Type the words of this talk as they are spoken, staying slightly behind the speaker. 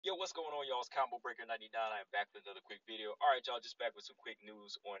Yo, what's going on, y'all? It's Combo Breaker 99. I am back with another quick video. All right, y'all, just back with some quick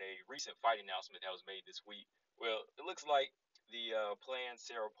news on a recent fight announcement that was made this week. Well, it looks like the planned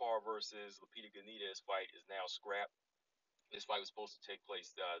Sarah Parr versus Lupita Godinez fight is now scrapped. This fight was supposed to take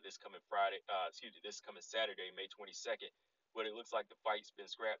place this coming this coming Saturday, May 22nd. But it looks like the fight's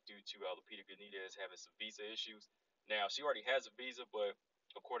been scrapped due to Lupita Godinez having some visa issues. Now, she already has a visa, but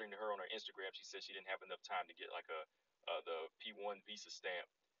according to her on her Instagram, she said she didn't have enough time to get like the P1 visa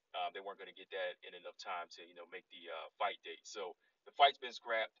stamp. They weren't going to get that in enough time to make the fight date. So the fight's been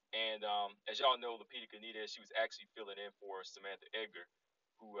scrapped, and as y'all know, Lupita Godinez, she was actually filling in for Samantha Edgar,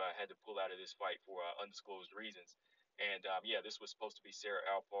 who had to pull out of this fight for undisclosed reasons. And yeah, this was supposed to be Sarah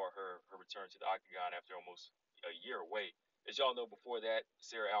Alpar, her return to the octagon after almost a year away. As y'all know, before that,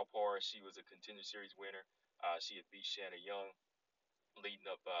 Sarah Alpar, she was a Contender Series winner. She had beat Shanna Young leading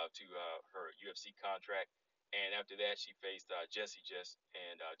up to her UFC contract. And after that, she faced Jessie Jess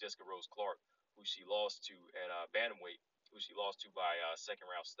and Jessica Rose Clark, who she lost to at bantamweight, who she lost to by second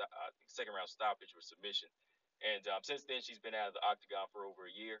round stoppage or submission. And since then, she's been out of the octagon for over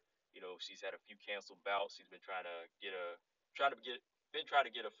a year. You know, she's had a few canceled bouts. She's been trying to get a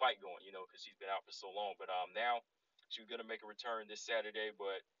fight going. You know, because she's been out for so long. But now she was gonna make a return this Saturday,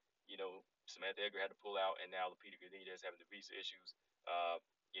 but Samantha Edgar had to pull out, and now Lupita Godinez having the visa issues. Uh,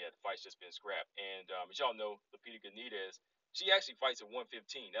 yeah, the fight's just been scrapped. And as y'all know, Lupita Godinez, she actually fights at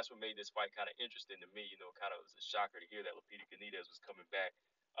 115. That's what made this fight kind of interesting to me. You know, kind of was a shocker to hear that Lupita Godinez was coming back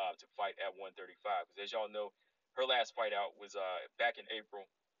to fight at 135. Because as y'all know, her last fight out was back in April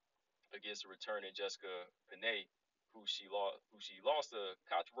against the returning Jessica Panay, who she lost a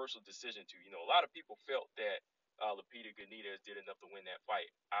controversial decision to. You know, a lot of people felt that Lupita Godinez did enough to win that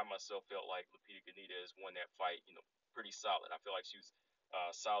fight. I myself felt like Lupita Godinez won that fight, pretty solid. I feel like she was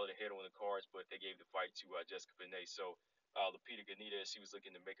solid ahead on the cards, but they gave the fight to Jessica Panay. So Lupita Godinez, she was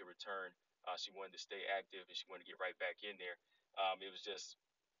looking to make a return. She wanted to stay active and she wanted to get right back in there. It was just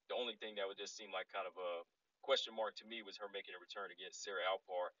the only thing that would just seem like kind of a question mark to me was her making a return against Sarah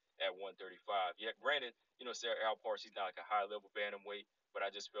Alpar at 135. Yeah, granted, Sarah Alpar, she's not like a high level bantamweight, but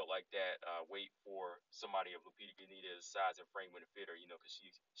I just felt like that weight for somebody of Lupita Godinez's size and frame would have fit her, because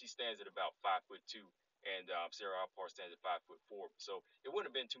she stands at about 5'2", and Sarah Alpar stands at 5'4". So it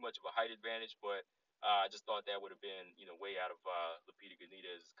wouldn't have been too much of a height advantage, but I just thought that would have been, way out of Lupita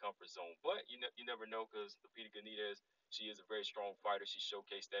Godinez's comfort zone. But you never know because Lupita Godinez, she is a very strong fighter. She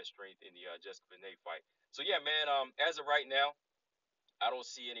showcased that strength in the Jessica Panay fight. So yeah, man. As of right now, I don't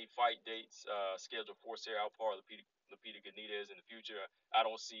see any fight dates scheduled for Sarah Alpar or Lupita Godinez in the future. I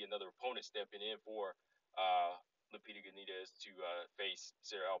don't see another opponent stepping in for Lupita Godinez to face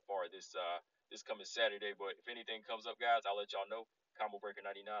Sarah Alpar this coming Saturday. But if anything comes up, guys, I'll let y'all know. Combo Breaker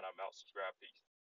 99. I'm out. Subscribe. Peace.